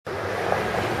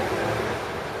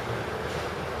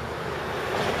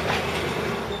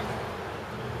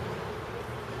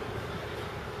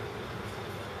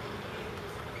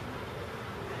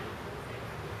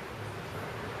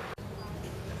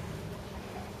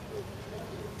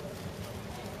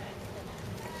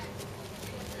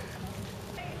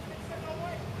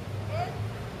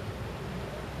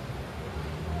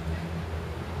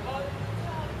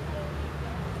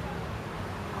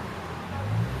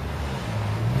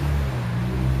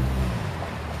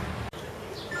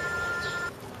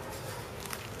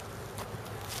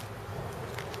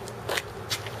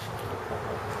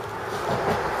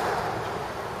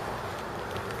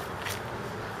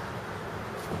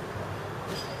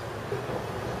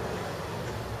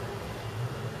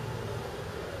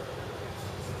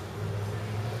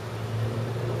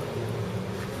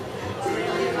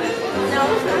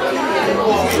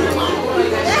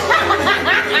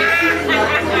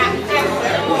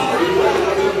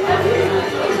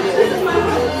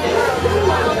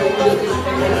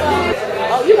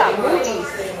Oh, you got movies.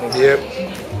 Yep.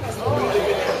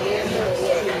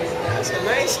 That's a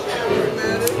nice camera,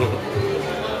 man.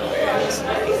 It's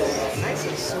nice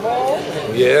and small.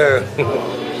 Yeah.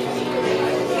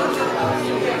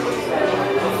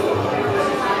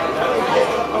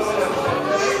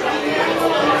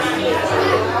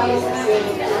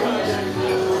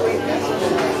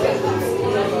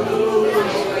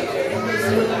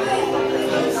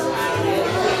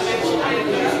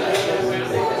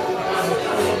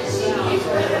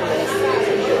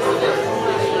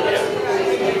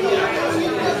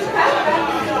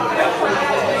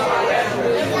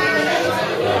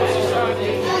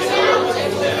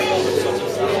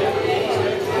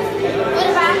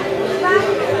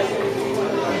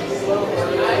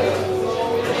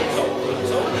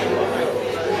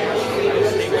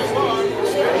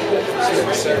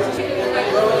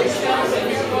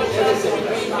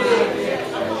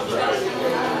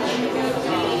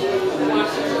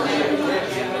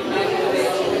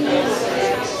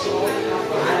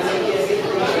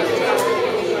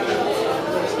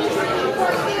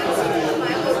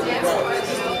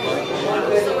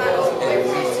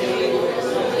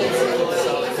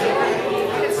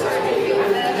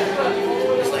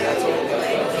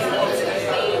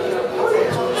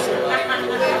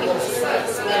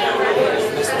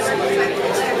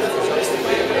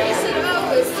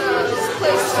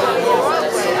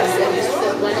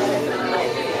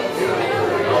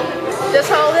 Just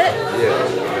hold it?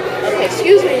 Yeah. Okay,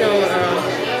 excuse me, no.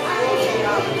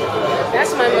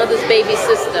 That's my mother's baby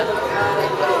sister.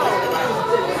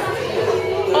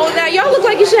 Oh, now y'all look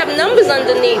like you should have numbers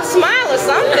underneath. Smile or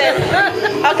something.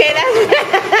 Okay,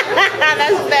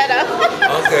 that's better.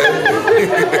 Okay.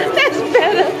 That's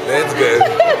better. That's good.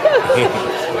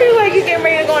 Feel like you're getting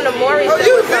ready to go on the Maury show.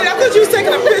 Oh, I thought you was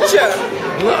taking a picture.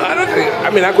 No, I don't think. I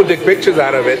mean, I could take pictures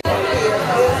out of it.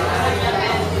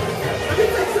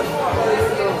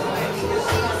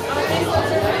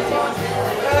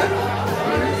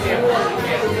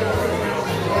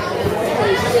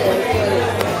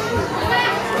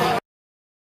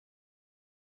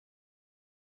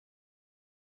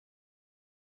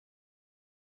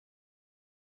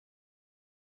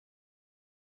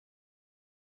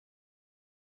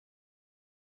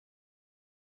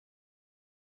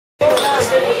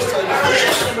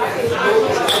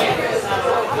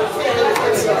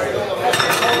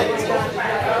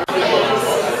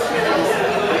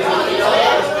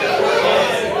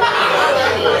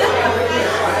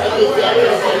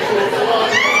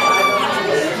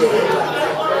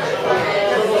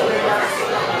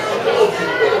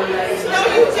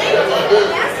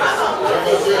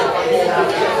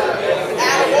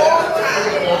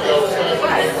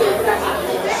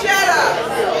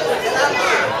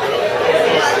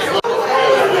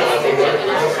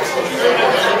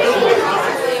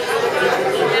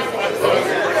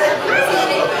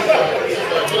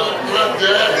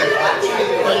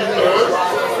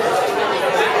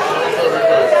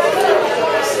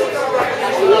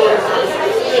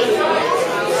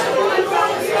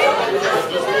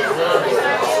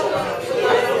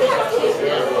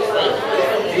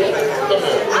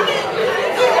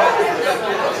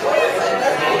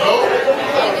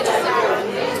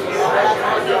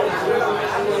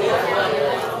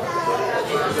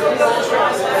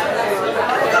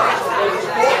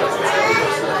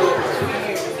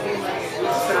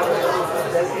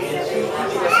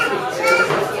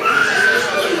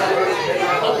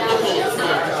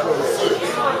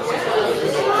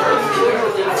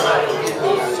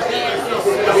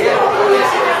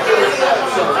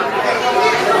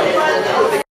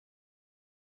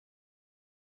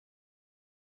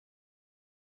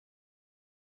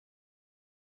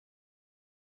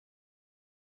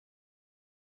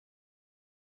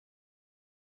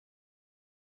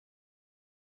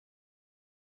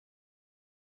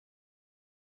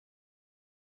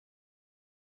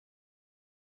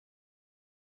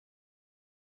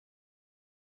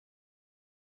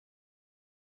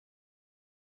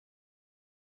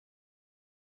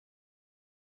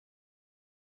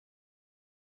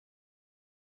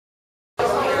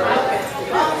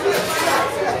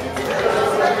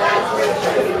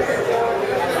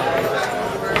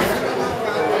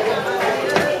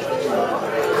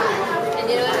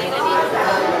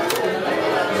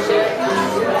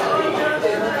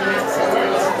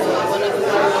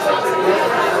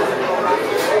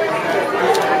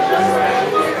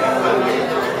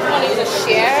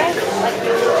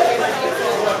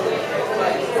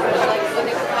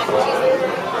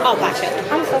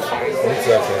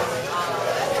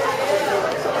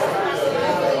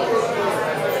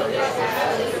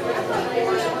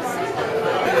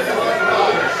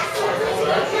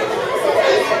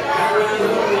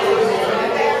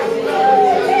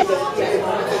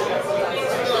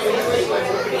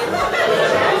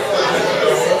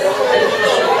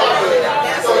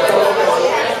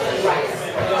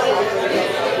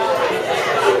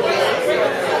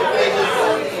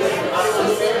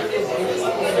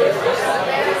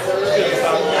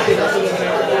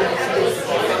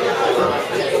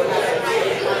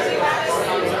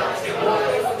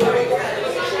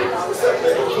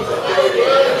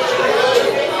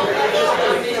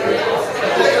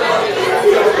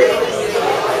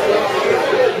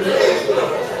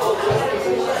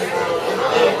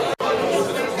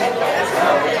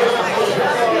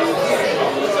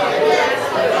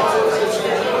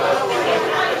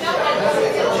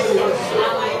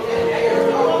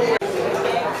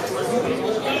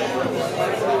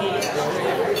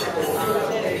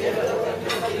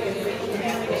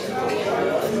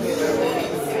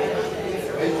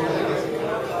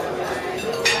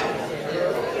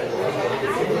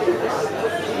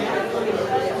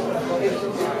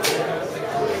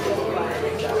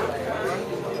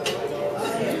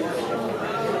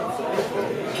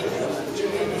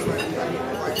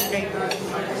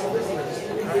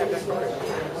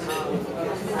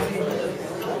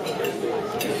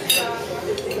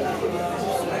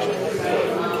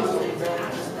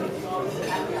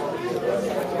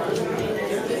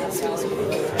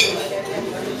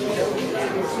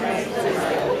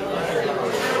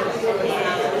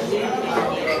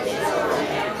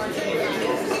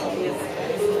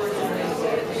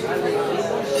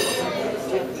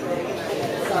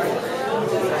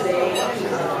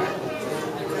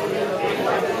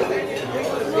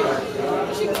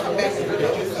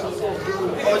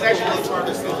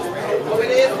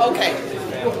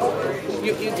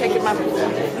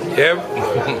 Yep.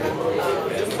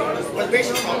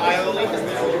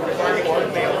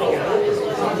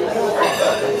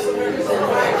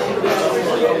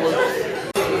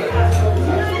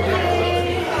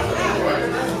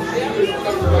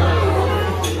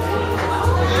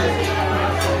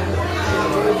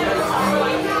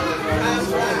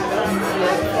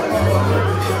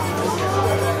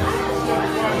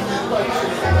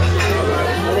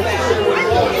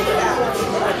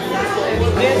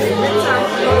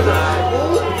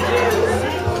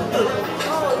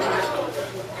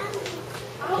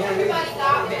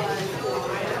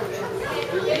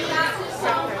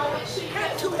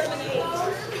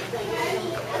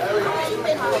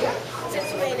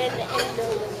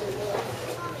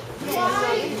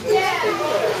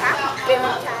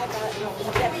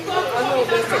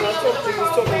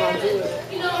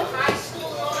 You know, in high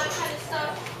school and all that kind of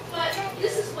stuff. But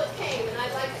this is what came, and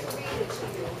I'd like to read it to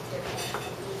you.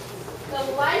 The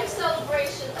life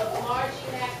celebration of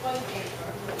Margie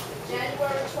Buncamper,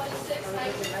 January 26,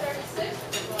 1936,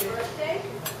 was her birthday,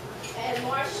 and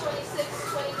March 26,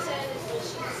 2010 is when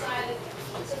she decided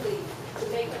to leave, to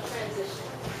make her transition.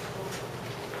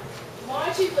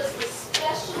 Margie was the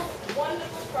special,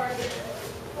 wonderful person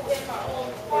who, in her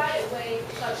own quiet way,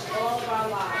 touched all of our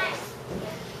lives.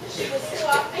 She was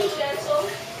soft and gentle,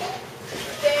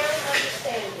 fair and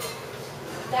understanding.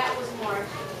 That was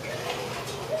Margie.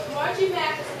 Margie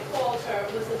Mack, as we called her,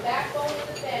 was the backbone of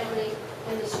the family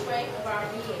and the strength of our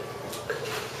being.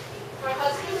 Her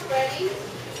husband, Freddie,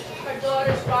 her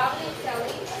daughters, Robin and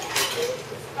Kelly,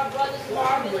 her brothers,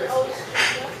 Marvin and Otis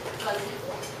Jr., cousin,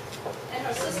 and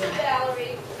her sister,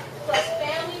 Valerie, plus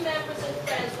family members and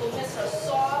friends will miss her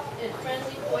soft and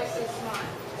friendly voice and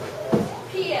smile.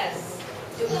 P.S.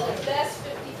 It was the best